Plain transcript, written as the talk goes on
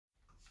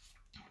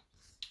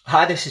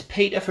Hi, this is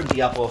Peter from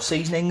Diablo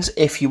Seasonings.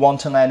 If you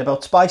want to learn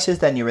about spices,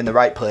 then you're in the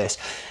right place.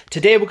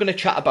 Today we're going to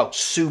chat about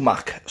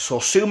sumac. So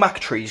sumac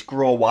trees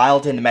grow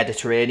wild in the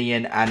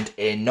Mediterranean and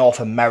in North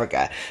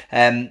America.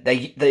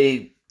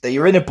 They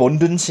are in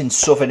abundance in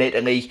southern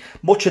Italy,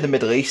 much of the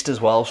Middle East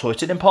as well, so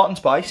it's an important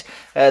spice.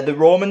 The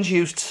Romans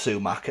used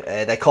sumac.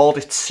 They called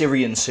it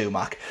Syrian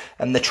sumac,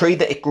 and the tree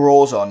that it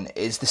grows on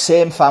is the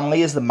same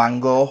family as the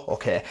mango.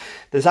 Okay,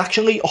 there's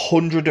actually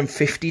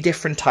 150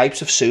 different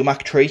types of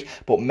sumac tree,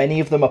 but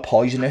many of them are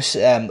poisonous.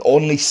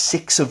 Only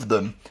 6 of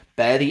them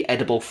bear the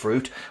edible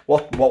fruit.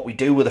 What we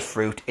do with the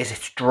fruit is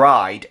it's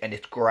dried and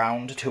it's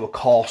ground to a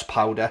coarse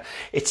powder.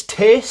 Its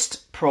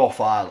taste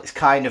profile is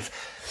kind of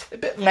a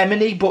bit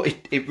lemony, but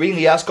it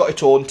really has got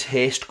its own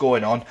taste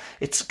going on.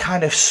 It's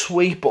kind of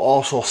sweet, but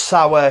also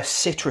sour,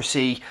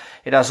 citrusy.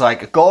 It has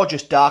like a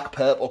gorgeous dark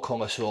purple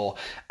colour, so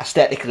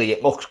aesthetically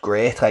it looks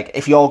great. Like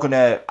if you're going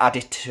to add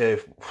it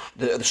to,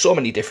 there's so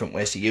many different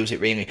ways to use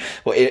it really,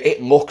 but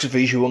it looks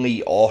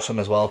visually awesome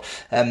as well.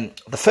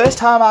 The first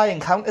time I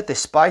encountered this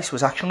spice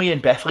was actually in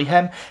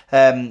Bethlehem,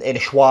 in a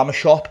shawarma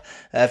shop.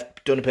 I've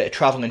done a bit of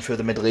travelling through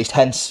the Middle East,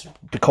 hence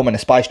becoming a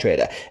spice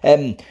trader.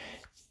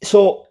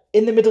 So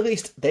in the Middle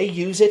East, they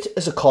use it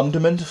as a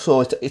condiment,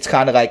 so it's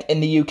kind of like in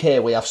the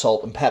UK we have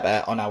salt and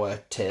pepper on our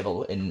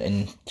table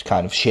in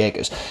kind of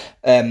shakers.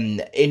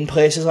 In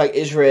places like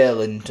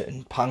Israel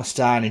and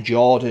Palestine and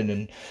Jordan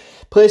and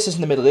places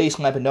in the Middle East,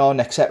 Lebanon,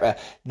 etc.,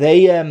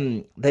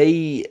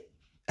 they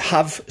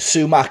have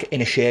sumac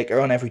in a shaker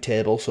on every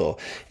table, so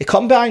it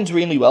combines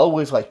really well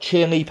with like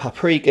chili,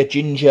 paprika,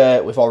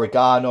 ginger, with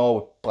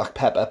oregano, black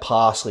pepper,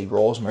 parsley,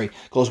 rosemary.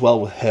 Goes well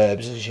with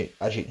herbs, as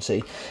you can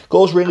see.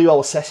 Goes really well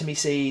with sesame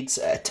seeds,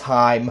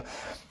 thyme.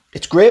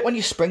 It's great when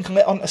you sprinkle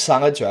it onto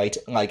salads, right?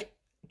 Like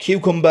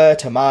cucumber,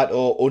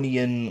 tomato,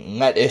 onion,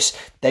 lettuce.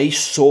 They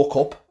soak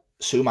up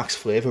sumac's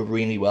flavour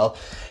really well.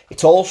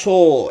 It's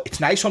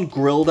nice on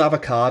grilled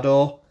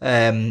avocado.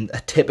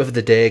 A tip of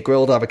the day,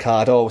 grilled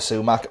avocado with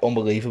sumac,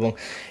 unbelievable.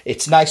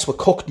 It's nice with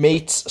cooked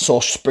meats, so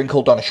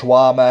sprinkled on a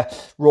shawarma,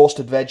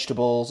 roasted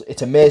vegetables.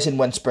 It's amazing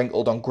when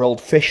sprinkled on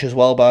grilled fish as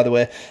well, by the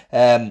way.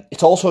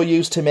 It's also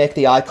used to make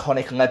the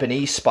iconic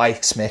Lebanese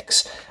spice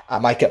mix. I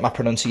might get my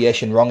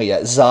pronunciation wrong here,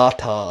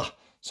 za'atar.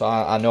 So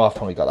I know I've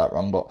probably got that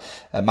wrong, but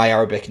my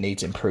Arabic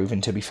needs improving,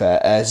 to be fair.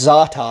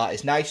 Za'atar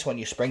is nice when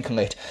you sprinkle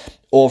it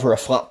over a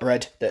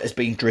flatbread that has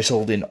been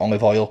drizzled in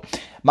olive oil.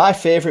 My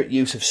favourite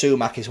use of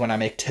sumac is when I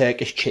make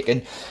Turkish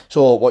chicken.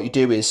 So what you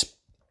do is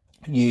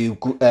you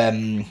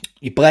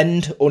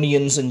blend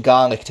onions and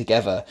garlic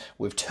together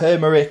with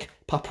turmeric,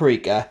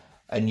 paprika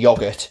and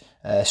yoghurt,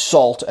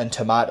 salt and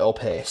tomato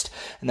paste,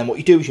 and then what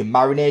you do is you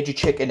marinate your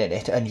chicken in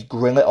it and you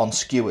grill it on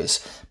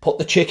skewers. Put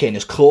the chicken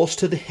as close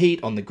to the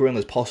heat on the grill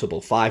as possible,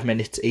 5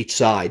 minutes each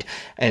side,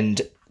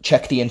 and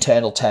check the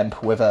internal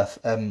temp with a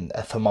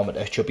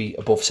thermometer. It should be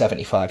above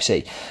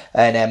 75°C.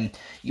 And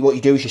what you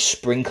do is you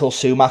sprinkle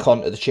sumac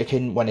onto the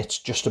chicken when it's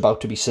just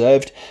about to be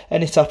served,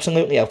 and it's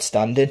absolutely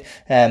outstanding.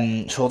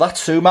 So that's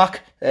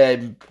sumac.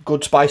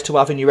 Good spice to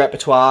have in your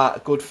repertoire, a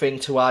good thing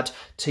to add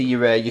to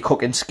your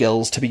cooking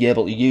skills to be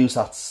able to use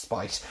that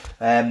spice.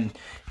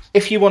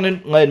 If you want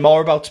to learn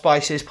more about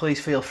spices, please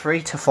feel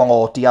free to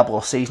follow Diablo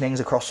Seasonings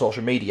across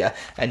social media.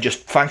 And just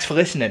thanks for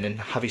listening and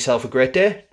have yourself a great day.